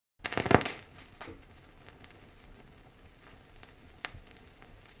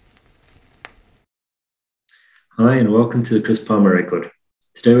Hi, and welcome to the Chris Palmer Record.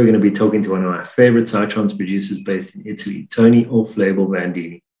 Today we're going to be talking to one of my favorite Psytrance producers based in Italy, Tony Offlabel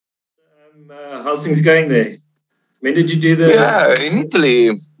Vandini. How's things going there? When did you do the... Yeah, in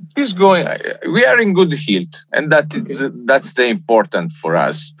Italy, it's going... We are in good health, and that's the important for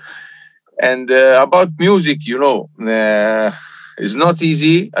us. And about music, it's not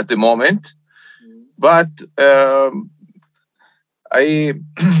easy at the moment, but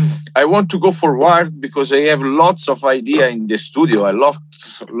I want to go forward because I have lots of idea in the studio. I love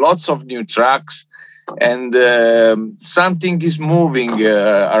lots of new tracks, and something is moving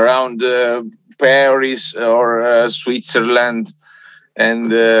around Paris or Switzerland,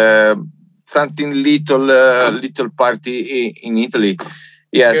 and something little party in Italy.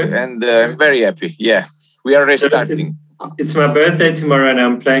 Yes, okay. And I'm very happy. Yeah, we are restarting. It's my birthday tomorrow, and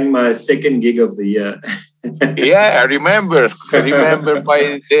I'm playing my second gig of the year. Yeah, I remember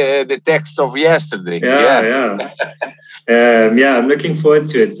by the text of yesterday. Yeah. I'm looking forward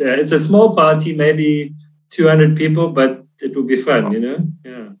to it. It's a small party, maybe 200 people, but it will be fun,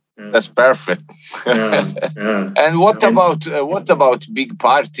 Yeah. That's perfect. Yeah. And what about big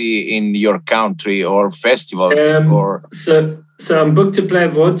party in your country or festivals? So I'm booked to play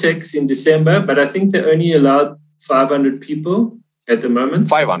Vortex in December, but I think they only allowed 500 people at the moment.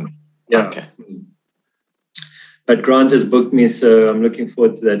 500. Yeah. Okay. But Grant has booked me, so I'm looking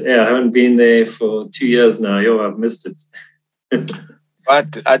forward to that. Yeah, I haven't been there for 2 years now. I've missed it.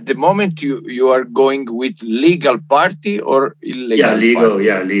 But at the moment, you are going with legal party or illegal? Yeah, legal. Party?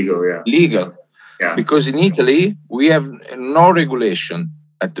 Yeah, legal. Yeah, legal. Yeah, because in Italy we have no regulation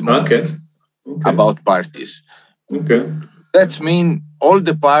at the moment about parties. Okay, that means all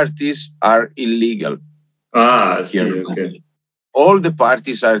the parties are illegal. I see. Okay, all the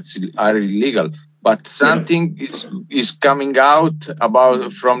parties are illegal. But something is coming out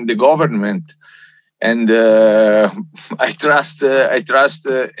from the government, and I trust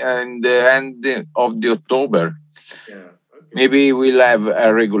in the end of the October, maybe we'll have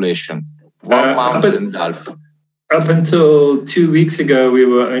a regulation. 1 month and a half. Up until 2 weeks ago, we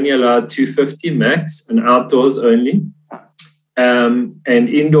were only allowed 250 max, and outdoors only, and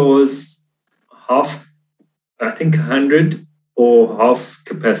indoors half. I think 100 or half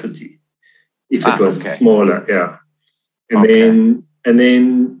capacity. If it was smaller, yeah. And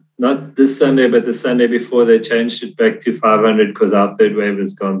then not this Sunday, but the Sunday before, they changed it back to 500 because our third wave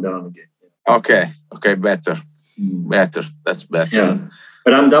has gone down again. Okay, better. That's better. Yeah,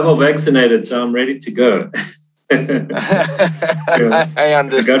 but I'm double vaccinated, so I'm ready to go. I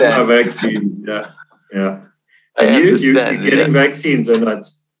understand. I got my vaccines, yeah. And you getting vaccines or not?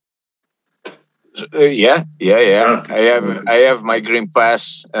 Yeah. Okay. I have my green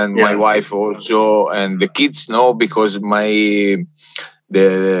pass, and my wife also, and the kids know because the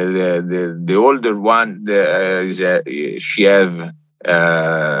older one she have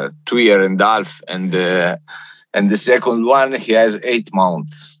 2 years and a half, and the second one he has 8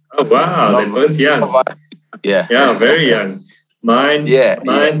 months. Oh wow, they're both young. Yeah, very young. Mine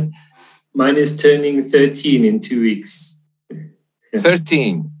is turning 13 in 2 weeks.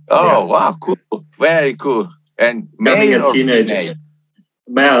 13. Oh, wow, cool. Very cool. And male or teenager?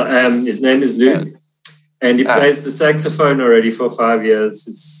 Male. His name is Luke. And he plays the saxophone already for 5 years.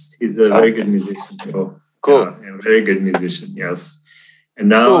 He's a very good musician. Cool. Yeah, very good musician, yes. And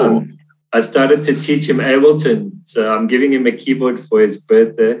now I started to teach him Ableton. So I'm giving him a keyboard for his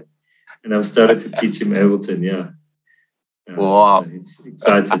birthday. And I've started to teach him Ableton, Wow. He's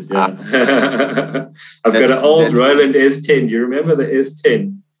excited, I've got an old Roland S10. Do you remember the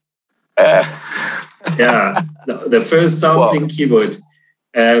S10? The first sampling keyboard.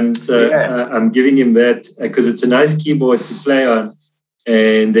 I'm giving him that because it's a nice keyboard to play on,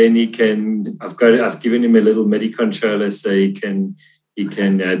 and then I've given him a little MIDI controller so he can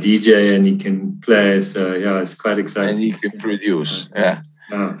DJ and he can play. So it's quite exciting. And he can produce.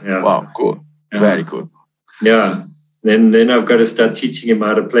 Wow, cool. Very cool. Yeah. Then I've got to start teaching him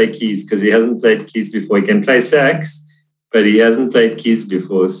how to play keys because he hasn't played keys before. He can play sax, but he hasn't played keys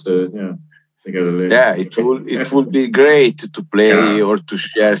before. So I got to learn. Yeah, it would be great to play or to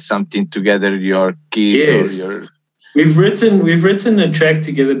share something together. Your key. Yes. We've written a track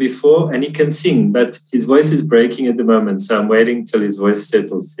together before, and he can sing, but his voice is breaking at the moment. So I'm waiting till his voice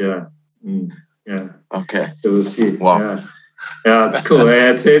settles. Okay. So we'll see. Wow. Yeah, it's cool.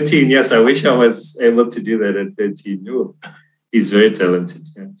 At 13, yes, I wish I was able to do that at 13. Ooh, he's very talented.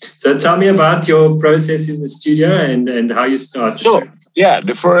 Yeah. So tell me about your process in the studio and how you started. So,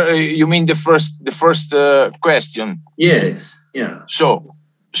 you mean the first question? Yes. Yeah. So,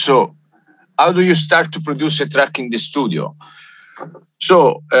 how do you start to produce a track in the studio?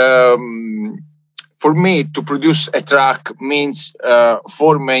 So, for me, to produce a track means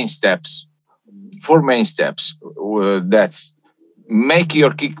four main steps. That make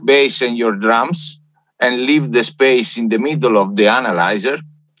your kick bass and your drums and leave the space in the middle of the analyzer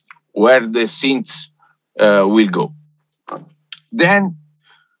where the synths will go. Then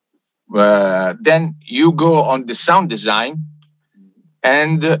you go on the sound design,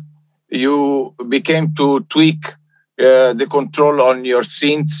 and you became to tweak the control on your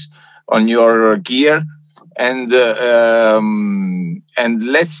synths, on your gear, and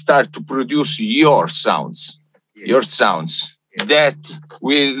let's start to produce your sounds. That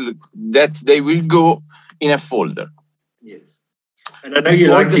they will go in a folder. Yes. And I know you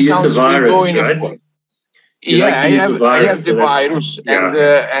like to use the virus, right? I have the virus.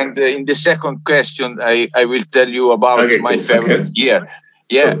 And in the second question, I will tell you about my favorite gear.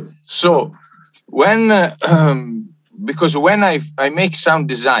 Yeah. Cool. So because when I make sound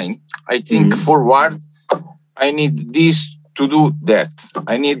design, I think forward, I need this to do that.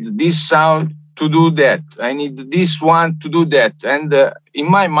 I need this sound to do that. I need this one to do that. And in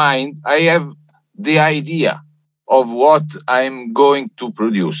my mind, I have the idea of what I'm going to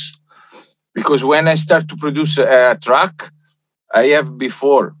produce. Because when I start to produce a track, I have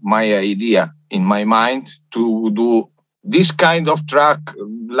before my idea in my mind to do this kind of track.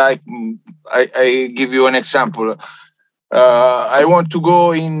 Like I give you an example. I want to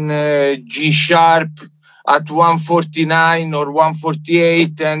go in G sharp at 149 or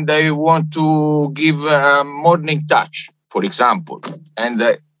 148, and I want to give a morning touch, for example.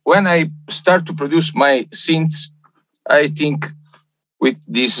 And when I start to produce my synths, I think with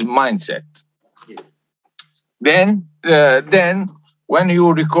this mindset. Then when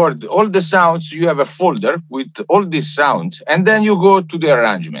you record all the sounds, you have a folder with all these sounds, and then you go to the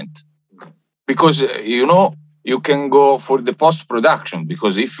arrangement. Because, you can go for the post-production,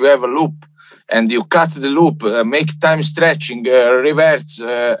 because if you have a loop and you cut the loop, make time stretching, reverse,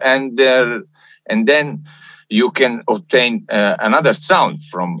 and then you can obtain another sound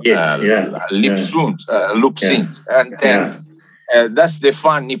from loop synth. And then that's the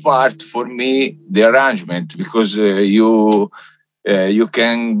funny part for me, the arrangement, because you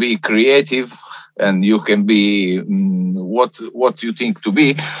can be creative and you can be what you think to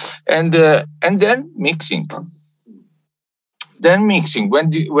be, and then mixing. Then mixing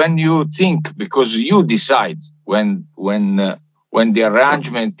when you think, because you decide when the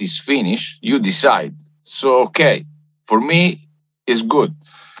arrangement is finished, you decide. So for me, it's good,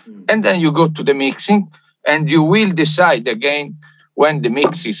 and then you go to the mixing. And you will decide again when the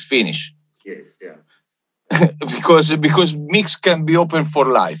mix is finished. Yes, yeah. because mix can be open for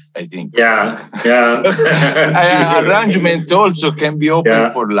life, I think. Yeah. Arrangement also can be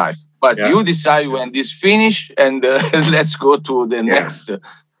open for life. But you decide when this finish, and let's go to the next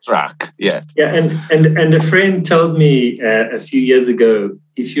track. Yeah. And a friend told me a few years ago,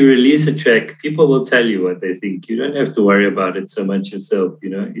 if you release a track, people will tell you what they think. You don't have to worry about it so much yourself.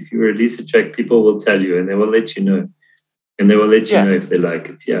 If you release a track, people will tell you, and they will let you know. And they will let you know if they like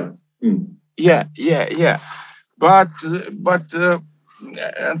it. Yeah. Yeah. But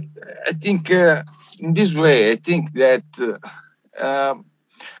I think in this way, I think that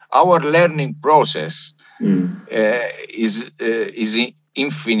our learning process is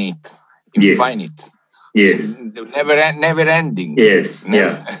infinite. Yes. Never ending. Yes.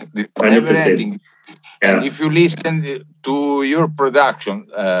 Never ending. Yeah. And if you listen to your production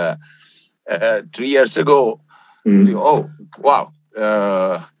 3 years ago, oh wow!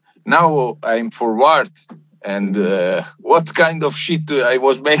 Now I'm forward, and what kind of shit I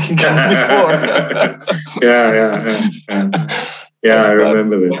was making before? Yeah, I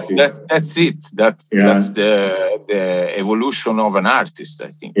remember that too. That's it. That's the evolution of an artist, I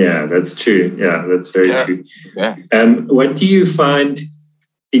think. Yeah, that's true. Yeah, that's very true. Yeah. What do you find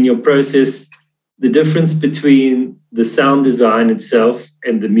in your process, the difference between the sound design itself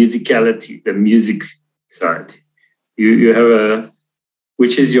and the musicality, the music side? You have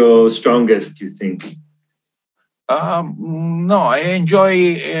which is your strongest, you think? No, I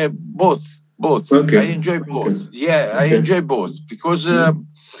enjoy both. Okay. I enjoy both. Okay. Yeah, I enjoy both because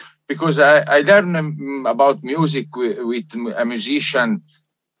I learned about music with a musician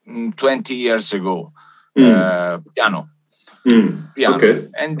 20 years ago, piano. Okay.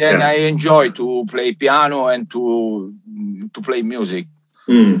 And then I enjoy to play piano and to play music.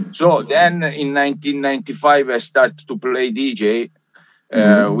 So then in 1995 I started to play DJ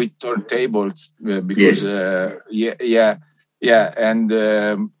with turntables because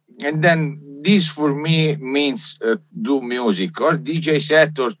and then this for me means do music or DJ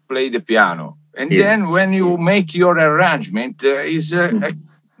set or play the piano. And then when you make your arrangement, is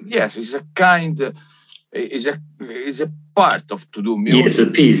yes, it's a kind, is a part of to do music. Yes, a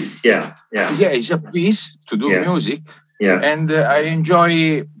piece. Yeah, yeah. Yeah, it's a piece to do music. Yeah. And I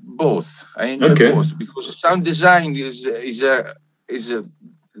enjoy both. I enjoy both because sound design is a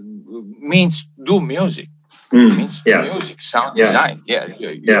means do music. Means music, sound design. Yeah,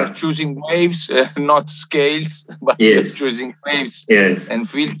 you're choosing waves, not scales, but you're choosing waves and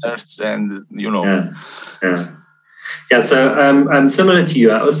filters, and Yeah, so I'm similar to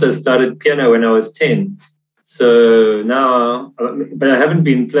you. I also started piano when I was 10. So now, but I haven't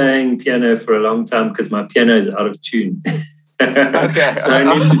been playing piano for a long time because my piano is out of tune. So I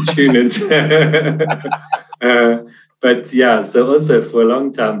need to tune it. But yeah, so also for a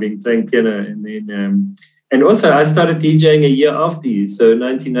long time been playing piano, and then and also I started DJing a year after you. So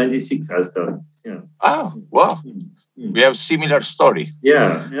 1996 I started. Yeah. Oh, wow. We have similar story.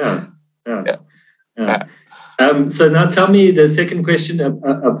 Yeah. So now tell me the second question of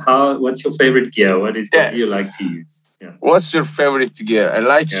what's your favorite gear? What do you like to use? Yeah. What's your favorite gear? I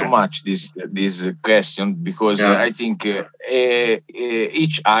like so much this question because I think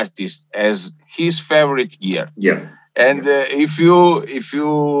each artist has his favorite gear. Yeah. And if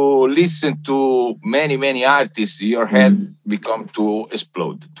you listen to many artists, your head become to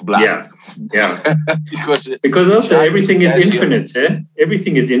explode, to blast. Yeah. because also everything is infinite.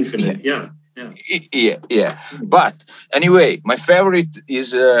 Everything is infinite. Yeah. But anyway, my favorite is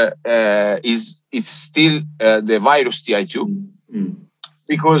still the Virus TI2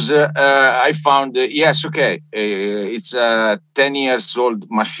 because I found it's a 10 years old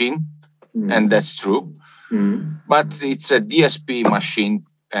machine, and that's true. But it's a DSP machine,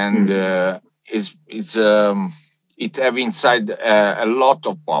 and it have inside a lot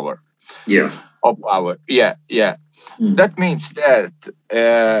of power. Yeah. That means that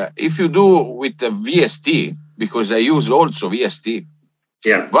if you do with the VST, because I use also VST,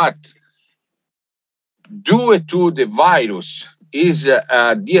 but do it to the Virus is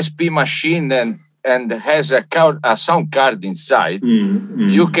a DSP machine and has a sound card inside.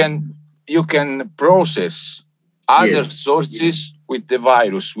 You can process other sources with the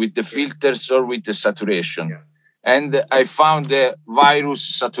Virus, with the filters or with the saturation. Yeah. And I found the Virus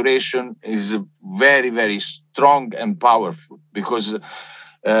saturation is very, very strong and powerful because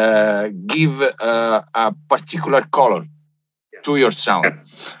give a particular color to your sound.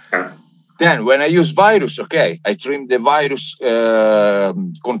 Then when I use Virus, I trim the Virus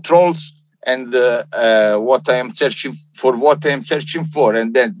controls and what I am searching for,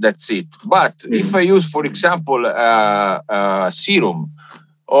 and then that's it. But if I use, for example, Serum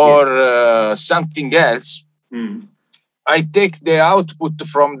or something else, I take the output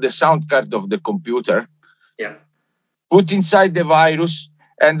from the sound card of the computer, put inside the Virus,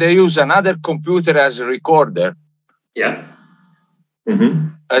 and I use another computer as a recorder.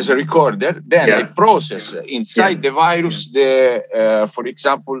 As a recorder, then I process inside the Virus for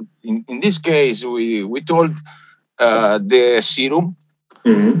example, in this case, we told the Serum,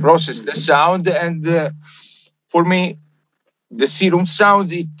 process the sound, and for me, the Serum sound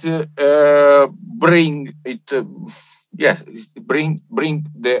bring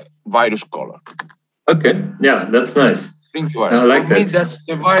the Virus color. Okay, yeah, that's nice. I like that. For me, that's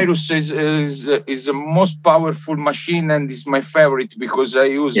the Virus is the most powerful machine, and is my favorite because I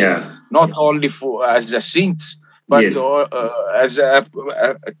use it not only as a synth, but as a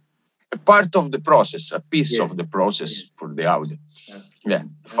part of the process, a piece of the process for the audio.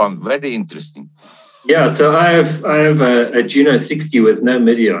 Found very interesting. Yeah, so I have a Juno 60 with no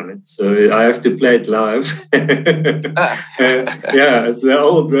MIDI on it, so I have to play it live. It's the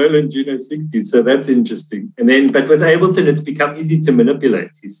old Roland Juno 60, so that's interesting. And then, but with Ableton, it's become easy to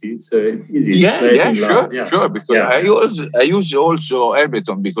manipulate. You see, so it's easy. Sure. Because I use also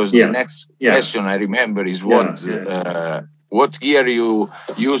Ableton because the next question I remember is what gear you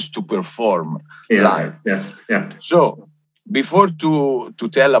use to perform live. So. Before to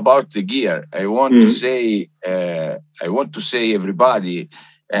tell about the gear, I want to say everybody,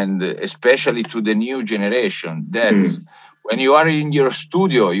 and especially to the new generation, that when you are in your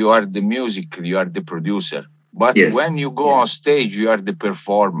studio, you are the music, you are the producer. But when you go on stage, you are the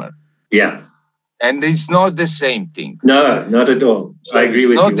performer. Yeah. And it's not the same thing. No, not at all. So I agree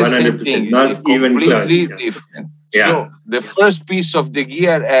with you 100%. Not even close. Completely different. Yeah. So the first piece of the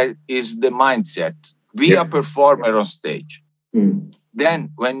gear is the mindset. Be a performer on stage.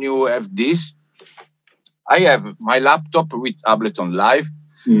 Then when you have this, I have my laptop with Ableton Live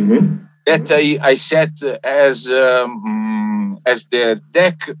that I set as the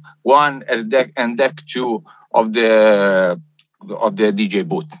deck 1 and deck 2 of the DJ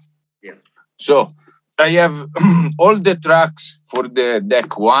booth. Yeah. So I have all the tracks for the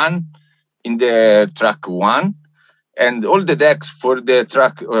deck 1 in the track 1, and all the decks for the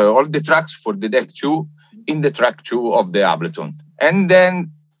track, all the tracks for the deck 2 in the track 2 of the Ableton. And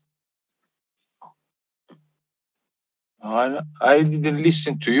then I didn't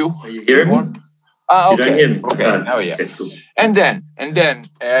listen to you. Are you hearing me? Ah, okay. You don't hear me? Okay. Now, yeah. Okay, cool. And then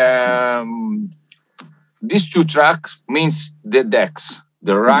these 2 tracks means the decks,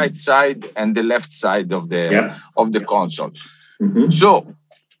 the right side and the left side of the console. Mm-hmm.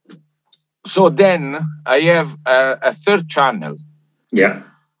 So then I have a third channel. Yeah.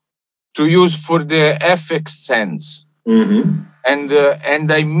 To use for the FX sense. Mm-hmm.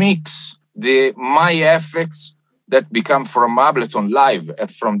 And I mix my effects that become from Ableton Live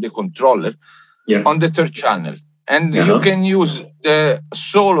from the controller on the third channel. And you can use the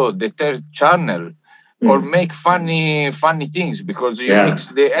third channel, or make funny things, because you mix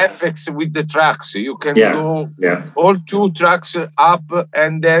the effects with the tracks. You can go all 2 tracks up,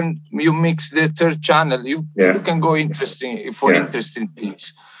 and then you mix the third channel. You can go interesting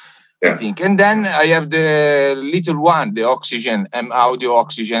things. I think. And then I have the little one, the Oxygen, Audio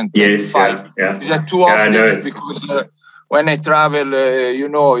Oxygen 25. It's a 2 octaves because when I travel,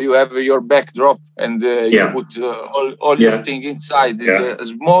 you have your backdrop and you put all your thing inside. It's a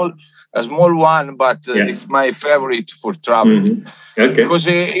small one, but it's my favorite for traveling. Mm-hmm. Okay. Because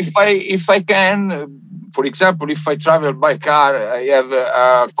if I can, for example, if I travel by car, I have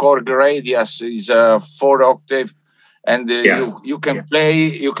a chord radius is 4 octave. And you can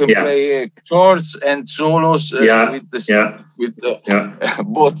play chords and solos with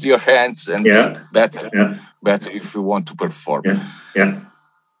both your hands, and better if you want to perform.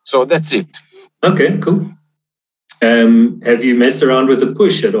 So that's it. Okay, cool. Have you messed around with the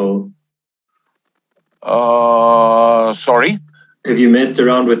push at all? Sorry? Have you messed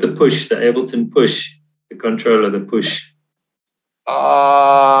around with the push, the Ableton push, the controller, the push?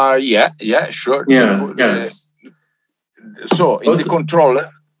 Sure. So in the controller,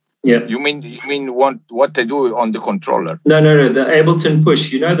 you mean what I do on the controller? No, the Ableton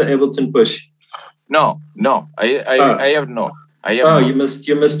push. You know the Ableton push? No, I have no. You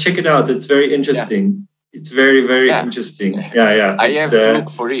must check it out. It's very interesting. It's very, very interesting. I have to look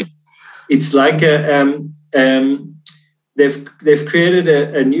for it. It's like they've created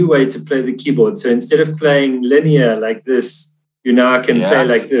a new way to play the keyboard. So instead of playing linear like this, you now can play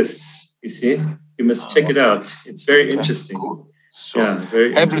like this. You see? You must check it out. It's very interesting. Cool. So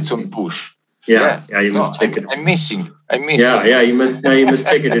very Ableton push. You must check it. I'm missing. You must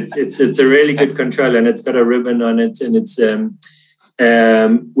check it. It's a really good controller, and it's got a ribbon on it, and it's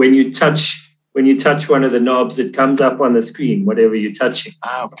when you touch one of the knobs, it comes up on the screen, whatever you're touching.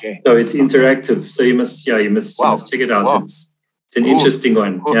 Okay. So it's interactive. So you must check it out. Wow. It's an interesting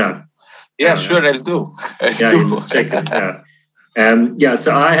one. Cool. Sure, I'll do. You must check it.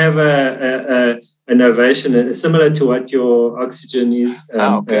 So I have a Novation similar to what your Oxygen is.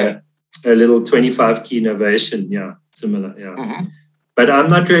 A little 25 key Novation. Similar. Mm-hmm. But I'm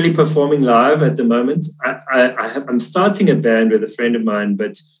not really performing live at the moment. I'm starting a band with a friend of mine,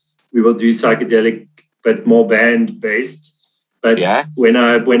 but we will do psychedelic, but more band based. But when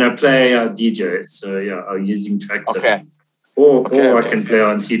I play, I'll DJ. So I'm using Tractor. Okay. Or I can play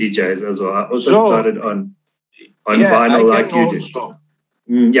on CDJs as well. I also started on vinyl like you do.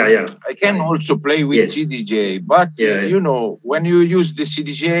 I can also play with CDJ, but when you use the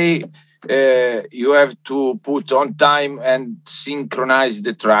CDJ, you have to put on time and synchronize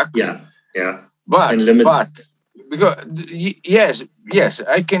the tracks. But because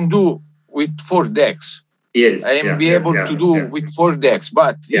I can do with 4 decks. Yes, I am able to do with 4 decks.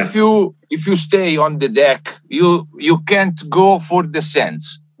 But if you stay on the deck, you can't go for the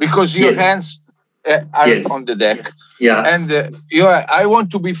sense because your hands are on the deck. And I want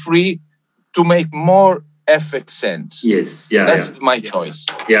to be free to make more effect sense. That's my choice.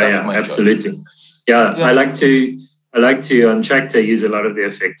 Absolutely. Choice. I like to on Tractor use a lot of the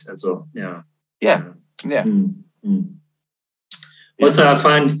effects as well. Also, I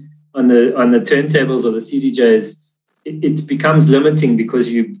find on the turntables or the CDJs, it becomes limiting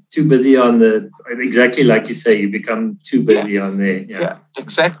because you're too busy on exactly like you say, you become too busy on there.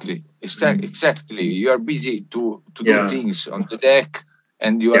 Exactly. You are busy to do things on the deck,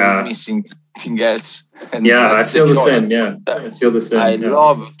 and you are missing thing else. And I feel the same. I feel the same. I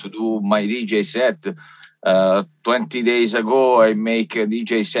love to do my DJ set. 20 days ago, I make a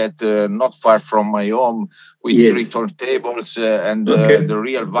DJ set not far from my home with 3 turntables and the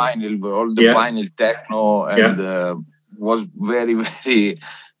real vinyl, all the vinyl techno, and was very, very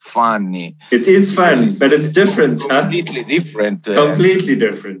funny. It is fun, but it's different, completely different. Completely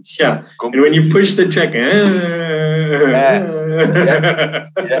different, yeah. And when you push the track,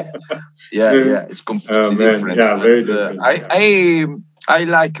 it's completely different. Yeah, very different. I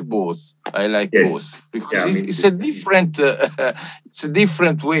like both. I like both because it's a different. It's a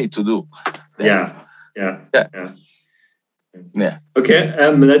different way to do. Yeah. Okay,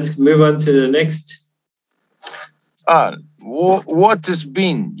 let's move on to the next. What has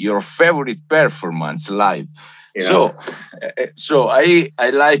been your favorite performance live? Yeah. So I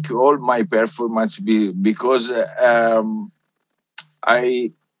like all my performance because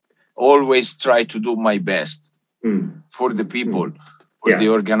I always try to do my best for the people, for the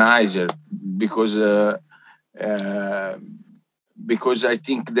organizer, because I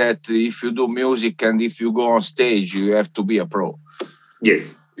think that if you do music and if you go on stage, you have to be a pro.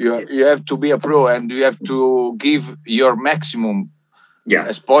 Yes. You have to be a pro and you have to give your maximum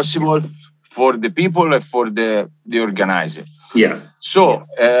as possible for the people and for the organizer. Yeah.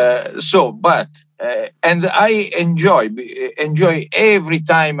 And I enjoy every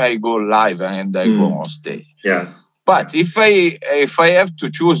time I go live and I go on stage. Yeah. But if I have to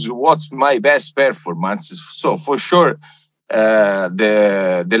choose what's my best performance, so for sure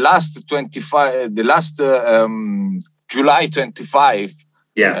the last July 25.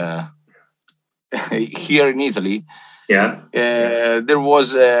 Yeah. Here in Italy. Yeah. There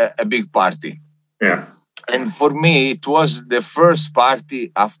was a big party. Yeah. And for me, it was the first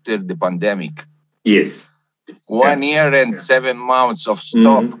party after the pandemic. Yes. 1 year and 7 months of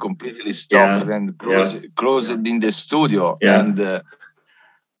stop, completely stopped and closed in the studio. Yeah. And,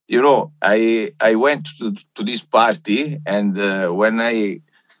 I went to this party and when I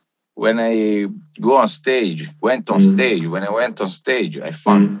go on stage, when I went on stage, I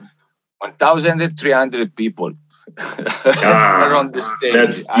found 1,300 people around the stage.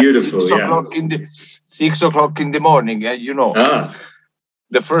 That's beautiful. At 6 o'clock in the morning,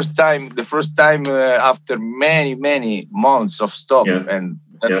 the first time after many months of stop, and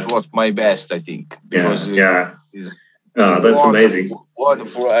that was my best, I think. Because that's amazing.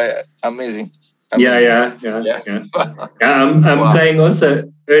 Wonderful, amazing. Yeah. I'm playing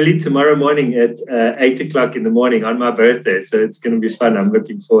also early tomorrow morning at 8 o'clock in the morning on my birthday, so it's going to be fun. I'm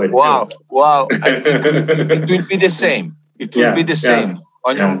looking forward. Wow! I think it will be the same. It will be the same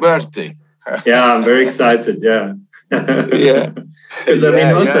on your birthday. Yeah, I'm very excited. Yeah. Because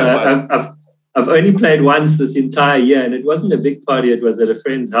I've only played once this entire year, and it wasn't a big party. It was at a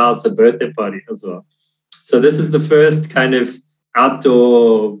friend's house, a birthday party as well. So this is the first kind of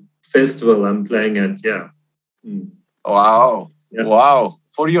outdoor festival I'm playing at. Yeah. Wow. Wow.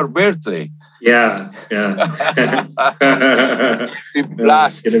 For your birthday. Yeah.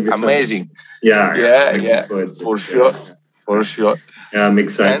 Blast. Amazing. Yeah. For sure. For sure. Yeah, I'm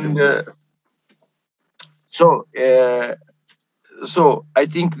excited. And so I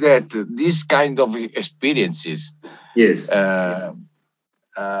think that this kind of experiences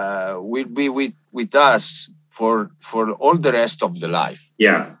will be with us for all the rest of the life.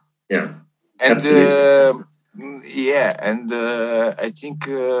 Yeah. And I think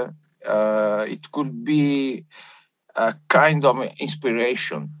it could be a kind of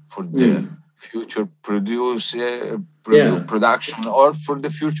inspiration for the future production or for the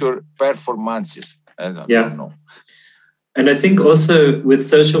future performances. I don't know. And I think also with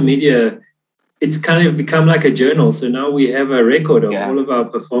social media, it's kind of become like a journal. So now we have a record of all of our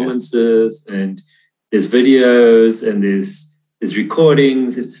performances, and there's videos and there's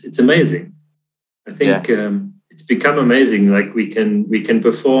recordings. It's amazing. I think it's become amazing. Like we can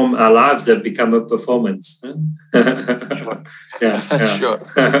perform. Our lives have become a performance. Sure. Sure.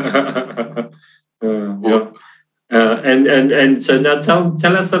 And so now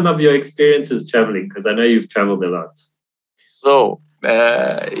tell us some of your experiences traveling, because I know you've traveled a lot. So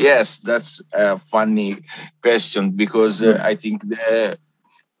yes, that's a funny question, because I think the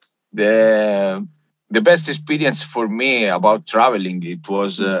best experience for me about traveling, it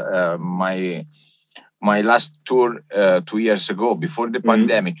was my last tour 2 years ago, before the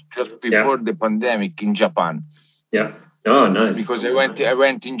pandemic, just before the pandemic in Japan. Yeah. Oh, nice. Because I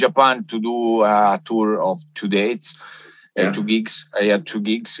went in Japan to do a tour of 2 dates, 2 gigs. I had 2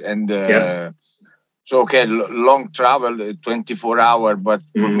 gigs, and so long travel, 24 hours, but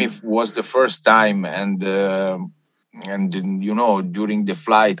for me it was the first time, and during the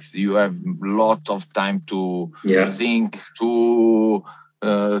flight you have a lot of time to think, to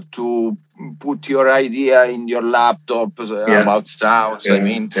put your idea in your laptop about sounds.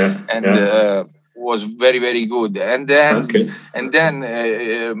 Was very, very good. And then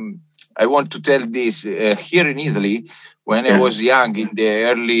I want to tell this, here in Italy, when I was young in the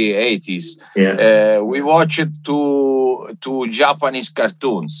early 80s. We watched two Japanese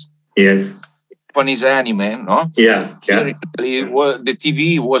cartoons. Yes. Japanese anime, no? Yeah. Here, the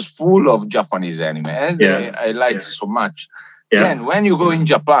TV was full of Japanese anime, and I liked so much. Then when you go in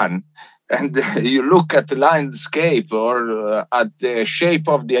Japan and you look at the landscape or at the shape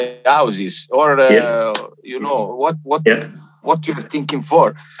of the houses, or you know what you're thinking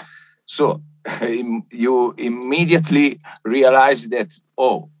for, so you immediately realize that,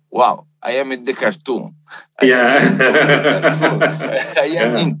 oh wow, I am in the cartoon. I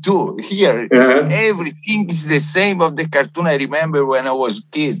am into here. Everything is the same of the cartoon I remember when I was a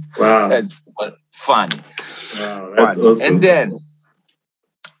kid. Wow. And funny. Wow, that's awesome. And then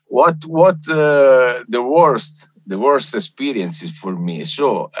what the worst experiences for me.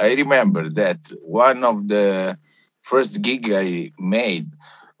 So I remember that one of the first gig I made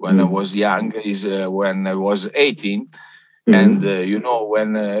when I was young is when I was 18. And you know,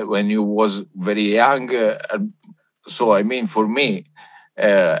 when you was very young, so I mean, for me,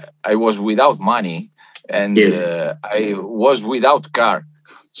 I was without money, and I was without car.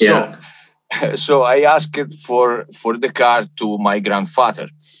 So, so I asked for the car to my grandfather,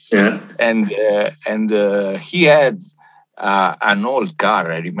 and he had an old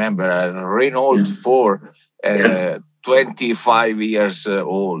car. I remember a Renault 4. 25 years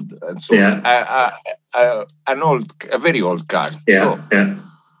old, and so a very old car. So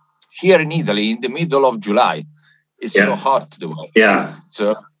here in Italy, in the middle of July, it's so hot the weather.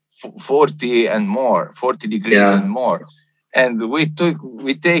 So 40 degrees and more. And we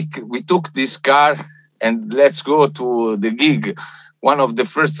took this car and let's go to the gig, one of the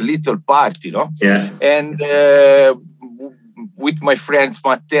first little party, no? And with my friends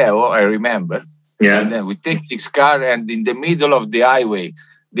Matteo, I remember. And then we take this car, and in the middle of the highway,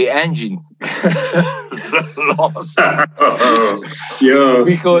 the engine lost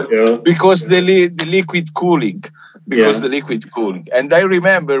because the liquid cooling. The liquid cooling. And I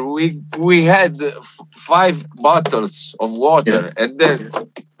remember we had 5 bottles of water, and then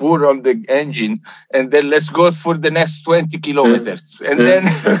pour on the engine, and then let's go for the next 20 kilometers. And then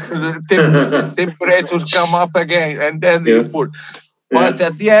the temperatures come up again, and then you pour. But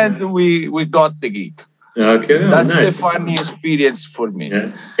at the end, we got the gig. Okay, that's the funny experience for me.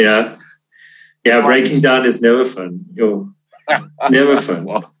 Breaking down is never fun. It's never fun.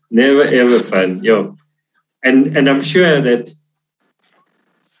 Never ever fun. And I'm sure that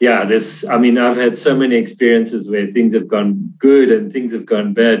I mean, I've had so many experiences where things have gone good and things have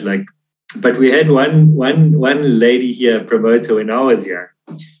gone bad. But we had one lady here, promoter, when I was young,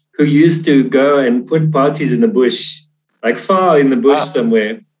 who used to go and put parties in the bush. Like far in the bush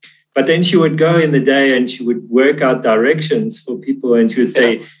somewhere. But then she would go in the day and she would work out directions for people, and she would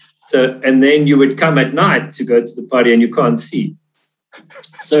say, and then you would come at night to go to the party and you can't see.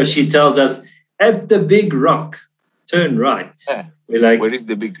 So she tells us, at the big rock, turn right. We're like, where is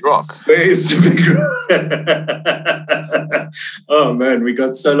the big rock? Where is the big rock? Oh man, we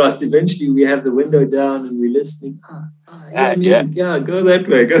got so lost. Eventually we have the window down and we're listening. Go that way, go that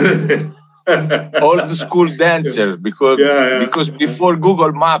way. Old school dancers, because before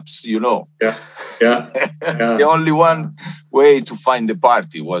Google Maps, you know, the only one way to find the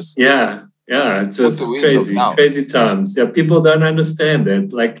party was it was crazy times. People don't understand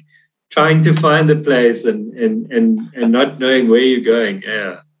that, like trying to find the place and not knowing where you're going.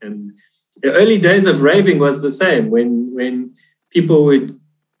 And the early days of raving was the same, when people would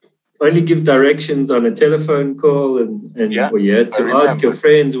only give directions on a telephone call, and you had to ask your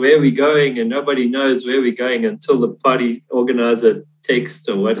friends where we're going, and nobody knows where we're going until the party organizer texts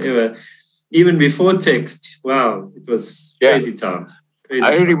or whatever. Even before text, wow, it was crazy time.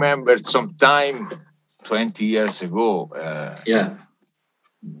 I remember some time 20 years ago.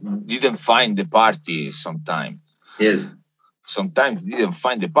 Didn't find the party sometimes. Sometimes didn't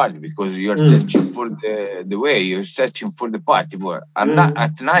find the party because you're searching for the way, you're searching for the party. But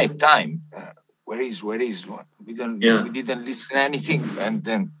at night time, where is one? We didn't listen to anything, and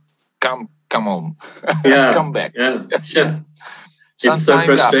then come home. Come back. It's so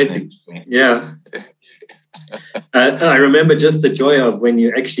frustrating. I remember just the joy of when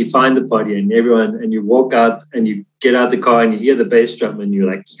you actually find the party and you walk out and you get out the car and you hear the bass drum and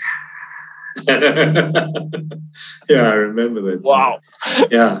you're like, I remember that. Wow.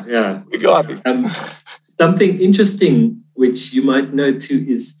 We got it. Something interesting, which you might know too,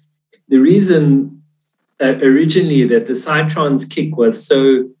 is the reason originally that the Psytrance kick was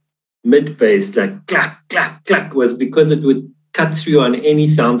so mid-bass, like clack, clack, clack, was because it would cut through on any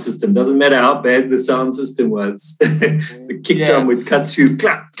sound system. Doesn't matter how bad the sound system was. The kick drum would cut through,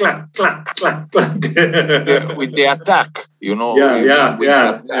 clack, clack, clack, clack, clack. With the attack, you know.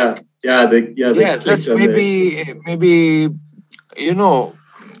 That's maybe you know,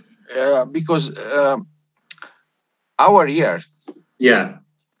 because our ear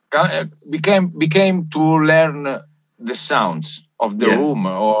became to learn the sounds of the room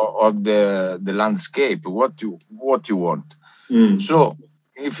or of the landscape, what you want. So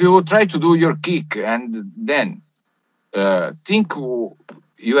if you try to do your kick and then think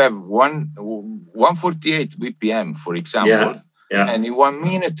you have 148 BPM, for example, and in 1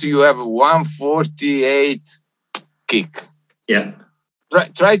 minute you have 148 kick.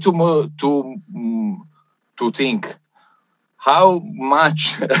 Try to think how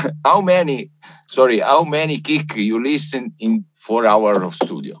many kick you listen in 4 hours of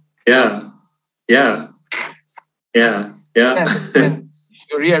studio. And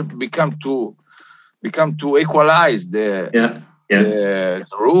your ear become to equalize the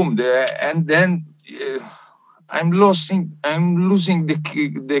room and then I'm losing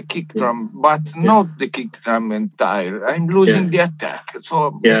the kick drum, but not the kick drum entire. I'm losing the attack,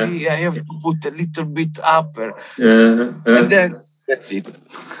 so maybe I have to put a little bit upper, and then that's it.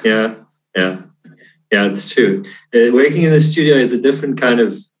 It's true. Working in the studio is a different kind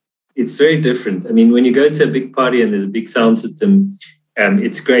of. It's very different. I mean, when you go to a big party and there's a big sound system,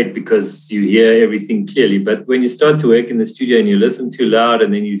 it's great because you hear everything clearly. But when you start to work in the studio and you listen too loud,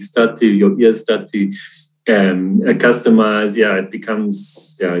 and then your ears start to customize, it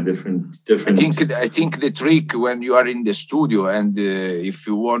becomes different. I think the trick when you are in the studio and if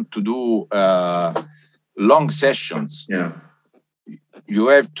you want to do long sessions, you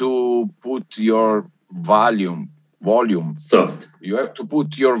have to put your volume soft. You have to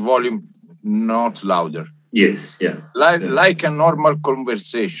put your volume not louder. Like a normal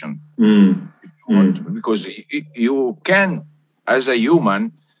conversation. If you want, because you can, as a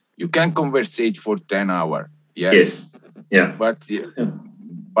human, you can conversate for 10 hours.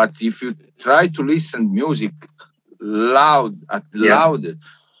 But if you try to listen music loud,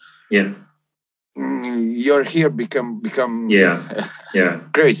 your ear become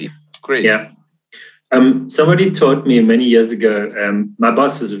crazy. Somebody taught me many years ago. My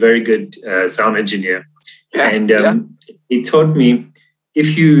boss is a very good sound engineer, he taught me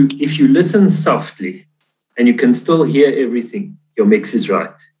if you listen softly and you can still hear everything, your mix is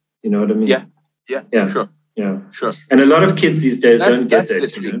right. You know what I mean? Sure. Sure. And a lot of kids these days don't get that.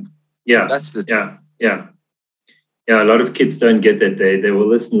 That's the trick. A lot of kids don't get that. They will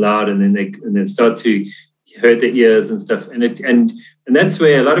listen loud and then start to hurt their ears and stuff. And that's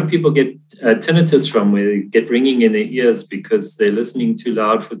where a lot of people get tinnitus from, where they get ringing in their ears because they're listening too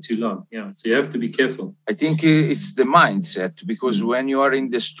loud for too long. So you have to be careful. I think it's the mindset, because when you are in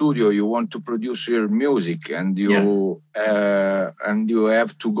the studio, you want to produce your music and you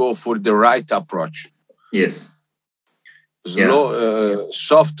have to go for the right approach.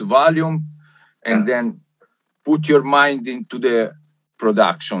 Soft volume, and then put your mind into the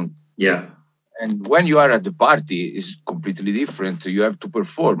production. And when you are at the party, it's completely different. You have to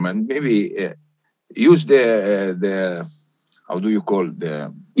perform and maybe use the how do you call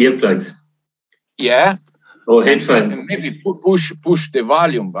the earplugs? Or headphones. And maybe push the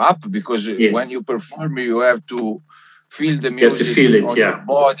volume up, because when you perform, you have to feel the music. You have to feel it, on your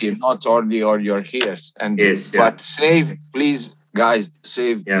body, not only on your ears. And but please, guys,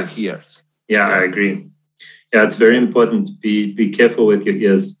 save the ears. I agree. It's very important. Be careful with your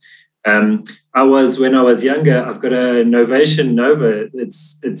ears. When I was younger, I've got a Novation Nova.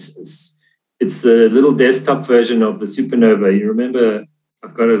 It's the little desktop version of the Supernova. You remember?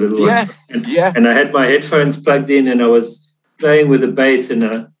 I've got a little one. And I had my headphones plugged in, and I was playing with the bass, and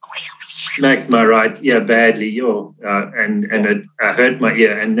I smacked my right ear badly. And I hurt my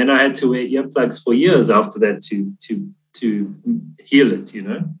ear, and then I had to wear earplugs for years after that to heal it. You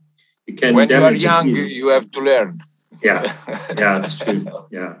know, you can. When you are young, you have to learn. It's true.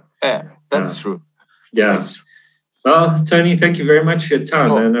 That's true. Well, Tony, thank you very much for your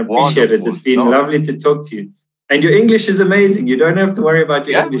time, and I appreciate it. It's been lovely to talk to you. And your English is amazing. You don't have to worry about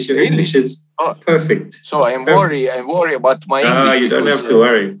your English. Your English is perfect. So I'm worried about my English. You don't have to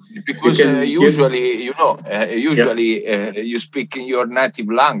worry. Because usually you speak in your native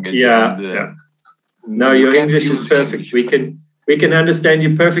language. No, your English is perfect. We can understand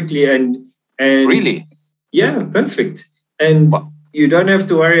you perfectly, and really? Yeah, perfect. And you don't have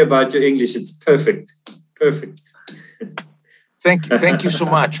to worry about your English. It's perfect. Thank you so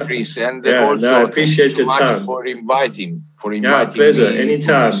much, Chris, and also I appreciate thank you so your much time. for inviting pleasure. me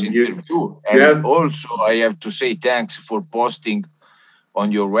Anytime. to this interview. And also, I have to say thanks for posting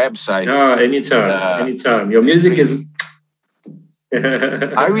on your website. Anytime. Your music is.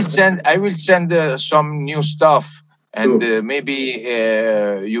 I will send some new stuff, and maybe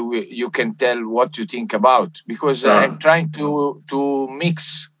you can tell what you think about, because I'm trying to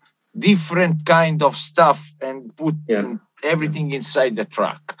mix different kind of stuff and put everything inside the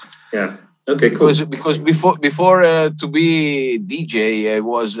track. Yeah. Okay. Cool. Because before to be DJ,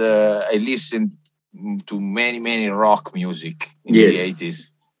 I listened to many rock music in the 80s.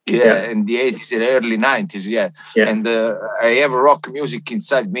 In the 80s and early 90s. And I have rock music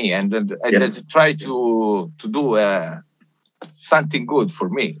inside me, and I try to do something good for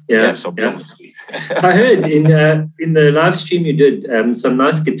me. Obviously. I heard in the live stream you did some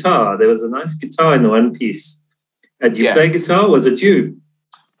nice guitar. There was a nice guitar in the one piece. Did you play guitar? Was it you?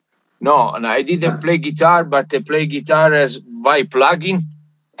 No, I didn't play guitar, but I play guitar as by plugin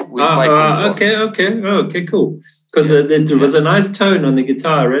with my controller. Okay, cool. Because there was a nice tone on the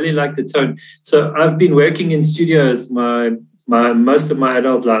guitar. I really like the tone. So I've been working in studios my most of my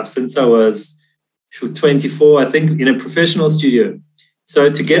adult life since I was 24, I think, in a professional studio.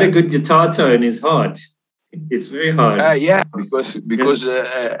 So to get a good guitar tone is hard. It's very hard. Because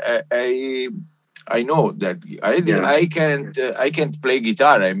I know that I can't play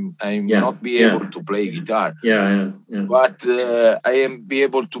guitar. I'm not be able to play guitar. But I am be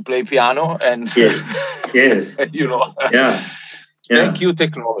able to play piano and yes. you know. Thank you,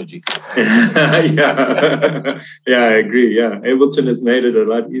 technology. I agree. Ableton has made it a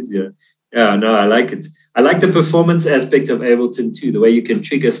lot easier. I like it. I like the performance aspect of Ableton too, the way you can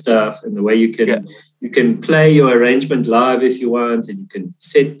trigger stuff and the way you can play your arrangement live if you want, and you can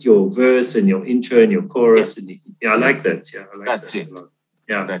set your verse and your intro and your chorus. And I like that. That's it.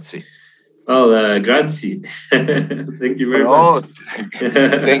 That's it. Well, grazie. Thank you very much.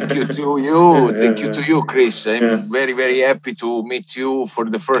 Thank you to you. Thank you to you, Chris. I'm very, very happy to meet you for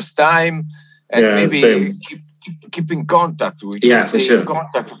the first time, and maybe keep in contact. We can stay in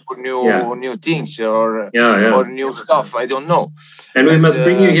contact for new things or new stuff. I don't know. And we must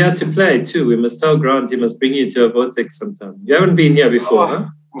bring you here to play too. We must tell Grant he must bring you to a Vortex sometime. You haven't been here before, huh?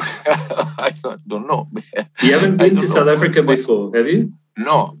 I don't know. You haven't been to South Africa before, have you?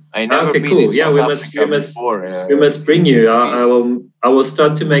 No, I never been in South Africa before. We must bring you. I will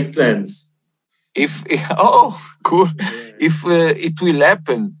start to make plans. Cool. If it will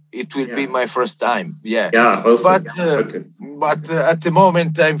happen, it will be my first time. Also. But at the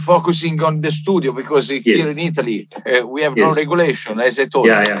moment I'm focusing on the studio, because here in Italy we have no regulation, as I told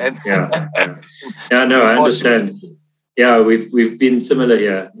you. I understand. We've been similar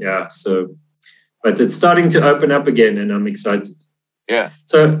here. But it's starting to open up again, and I'm excited.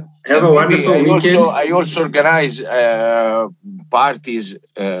 So have a wonderful weekend. I also organize parties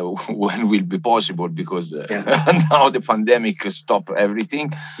when will be possible, because now the pandemic stopped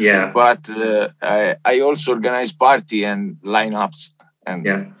everything. But I also organize party and lineups, and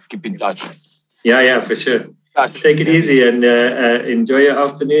keep in touch. For sure. Take it easy and enjoy your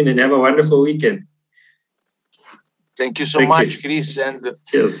afternoon, and have a wonderful weekend. Thank you so much, Chris, and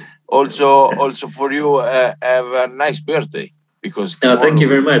cheers. Also for you, have a nice birthday. Because thank you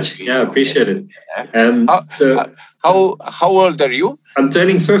very much. Appreciate it. How old are you? I'm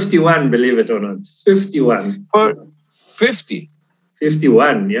turning 51, believe it or not. 51. 50?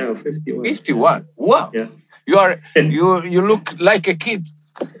 51, 51. 51. Wow. You look like a kid.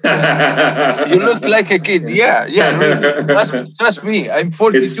 You look like a kid. Really. Trust me, I'm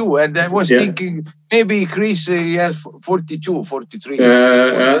 42, and I was thinking maybe Chris has 42, 43.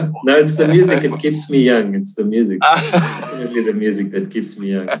 No, it's the music. It keeps me young. It's the music. Definitely the music that keeps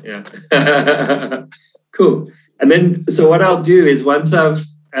me young. Cool. And then, so what I'll do is, once I've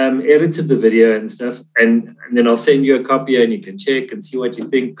edited the video and stuff, and then I'll send you a copy, and you can check and see what you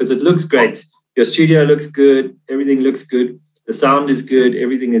think, because it looks great. Your studio looks good. Everything looks good. The sound is good.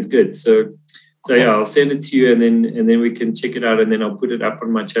 Everything is good. So I'll send it to you, and then we can check it out, and then I'll put it up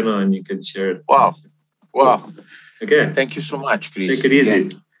on my channel, and you can share it. Wow. Okay. Thank you so much, Chris. Take it easy.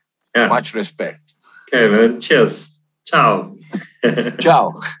 Much respect. Okay, man. Cheers. Ciao.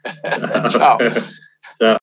 Ciao. Ciao.